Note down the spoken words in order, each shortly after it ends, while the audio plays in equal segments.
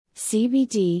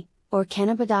CBD, or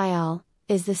cannabidiol,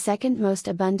 is the second most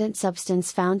abundant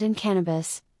substance found in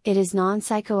cannabis. It is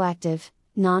non-psychoactive,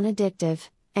 non-addictive,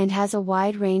 and has a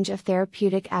wide range of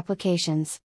therapeutic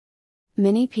applications.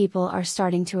 Many people are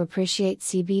starting to appreciate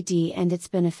CBD and its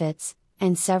benefits,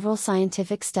 and several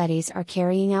scientific studies are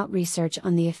carrying out research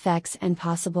on the effects and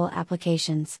possible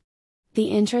applications. The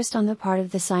interest on the part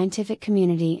of the scientific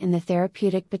community in the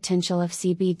therapeutic potential of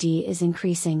CBD is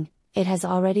increasing. It has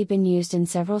already been used in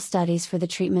several studies for the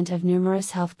treatment of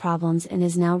numerous health problems and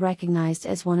is now recognized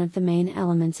as one of the main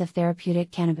elements of therapeutic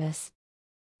cannabis.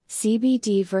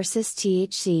 CBD versus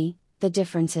THC, the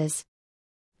differences.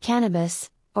 Cannabis,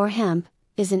 or hemp,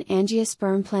 is an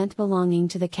angiosperm plant belonging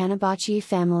to the Cannabaceae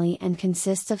family and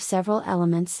consists of several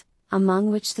elements,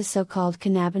 among which the so-called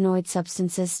cannabinoid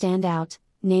substances stand out,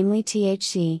 namely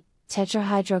THC,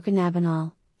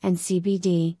 tetrahydrocannabinol, and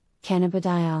CBD,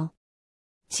 cannabidiol.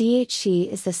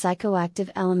 THC is the psychoactive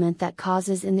element that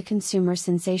causes in the consumer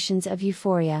sensations of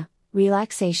euphoria,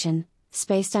 relaxation,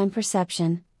 spacetime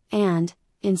perception, and,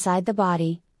 inside the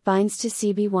body, binds to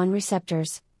CB1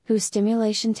 receptors, whose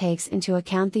stimulation takes into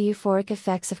account the euphoric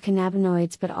effects of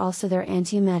cannabinoids but also their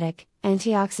antiemetic,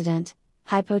 antioxidant,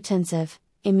 hypotensive,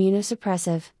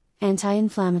 immunosuppressive,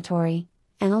 anti-inflammatory,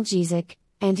 analgesic,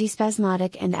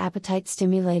 antispasmodic and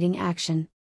appetite-stimulating action.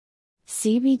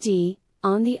 CBD,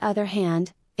 on the other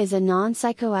hand, is a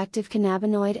non-psychoactive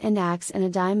cannabinoid and acts in a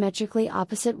diametrically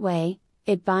opposite way.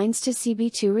 It binds to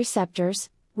CB2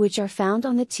 receptors, which are found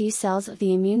on the T cells of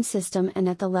the immune system and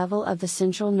at the level of the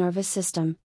central nervous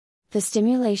system. The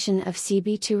stimulation of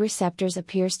CB2 receptors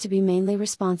appears to be mainly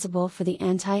responsible for the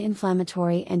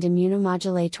anti-inflammatory and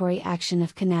immunomodulatory action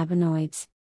of cannabinoids.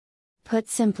 Put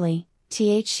simply,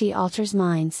 THC alters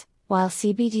minds, while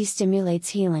CBD stimulates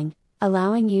healing,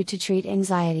 allowing you to treat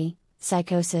anxiety,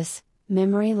 psychosis,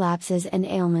 memory lapses and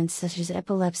ailments such as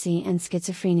epilepsy and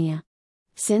schizophrenia.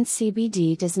 Since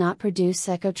CBD does not produce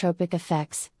psychotropic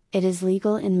effects, it is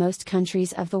legal in most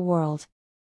countries of the world.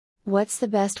 What's the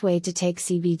best way to take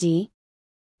CBD?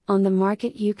 On the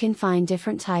market you can find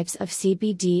different types of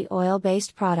CBD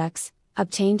oil-based products,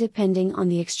 obtained depending on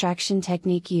the extraction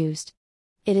technique used.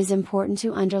 It is important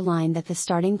to underline that the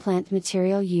starting plant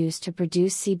material used to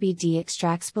produce CBD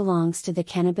extracts belongs to the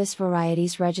cannabis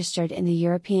varieties registered in the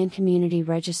European Community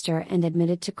Register and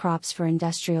admitted to crops for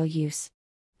industrial use.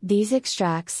 These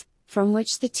extracts, from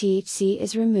which the THC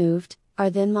is removed,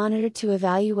 are then monitored to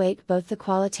evaluate both the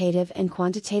qualitative and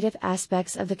quantitative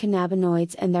aspects of the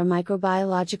cannabinoids and their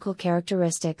microbiological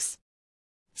characteristics.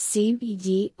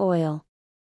 CBD oil.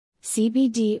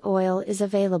 CBD oil is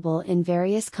available in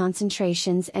various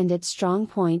concentrations and its strong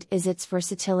point is its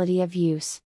versatility of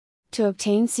use. To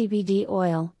obtain CBD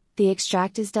oil, the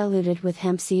extract is diluted with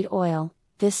hemp seed oil.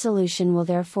 This solution will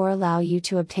therefore allow you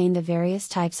to obtain the various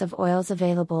types of oils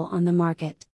available on the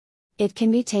market. It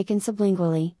can be taken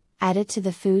sublingually, added to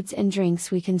the foods and drinks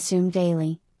we consume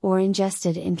daily, or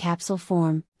ingested in capsule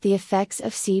form. The effects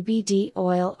of CBD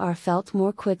oil are felt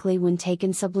more quickly when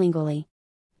taken sublingually.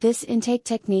 This intake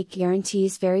technique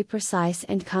guarantees very precise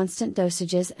and constant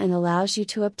dosages and allows you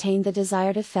to obtain the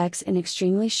desired effects in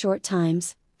extremely short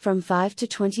times, from 5 to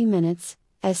 20 minutes,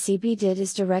 as CBD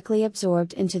is directly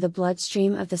absorbed into the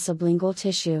bloodstream of the sublingual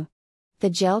tissue.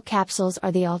 The gel capsules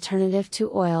are the alternative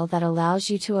to oil that allows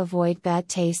you to avoid bad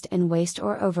taste and waste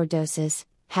or overdoses,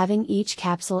 having each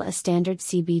capsule a standard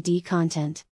CBD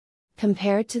content.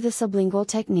 Compared to the sublingual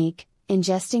technique,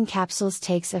 ingesting capsules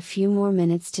takes a few more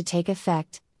minutes to take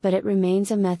effect, but it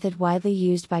remains a method widely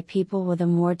used by people with a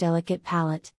more delicate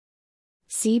palate.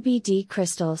 CBD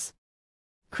crystals.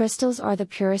 Crystals are the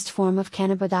purest form of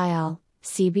cannabidiol,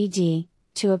 CBD.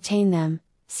 To obtain them,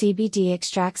 CBD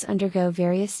extracts undergo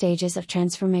various stages of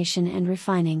transformation and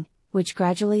refining, which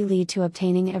gradually lead to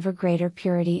obtaining ever greater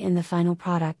purity in the final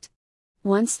product.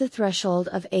 Once the threshold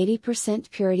of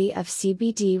 80% purity of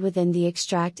CBD within the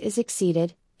extract is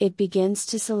exceeded, it begins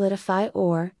to solidify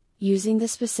or, using the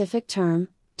specific term,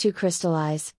 to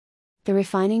crystallize. The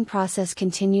refining process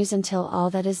continues until all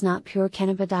that is not pure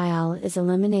cannabidiol is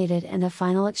eliminated and a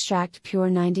final extract pure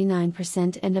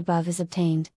 99% and above is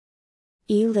obtained.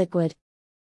 E-liquid.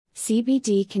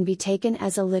 CBD can be taken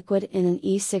as a liquid in an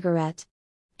e-cigarette.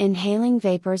 Inhaling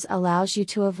vapors allows you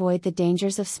to avoid the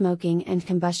dangers of smoking and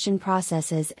combustion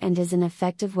processes and is an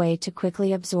effective way to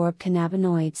quickly absorb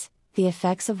cannabinoids, the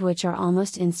effects of which are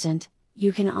almost instant.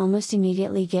 You can almost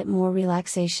immediately get more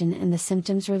relaxation and the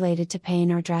symptoms related to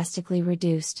pain are drastically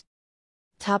reduced.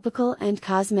 Topical and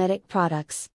cosmetic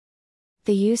products.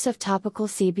 The use of topical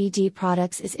CBD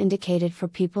products is indicated for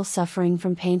people suffering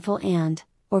from painful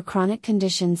or chronic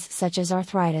conditions such as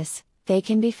arthritis. They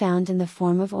can be found in the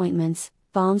form of ointments,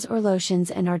 balms or lotions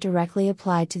and are directly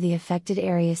applied to the affected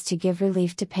areas to give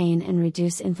relief to pain and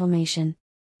reduce inflammation.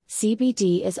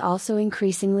 CBD is also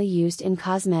increasingly used in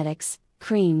cosmetics,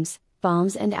 creams,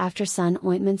 balms, and after-sun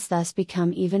ointments, thus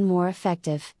become even more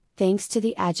effective, thanks to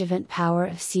the adjuvant power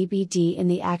of CBD in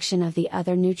the action of the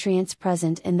other nutrients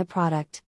present in the product.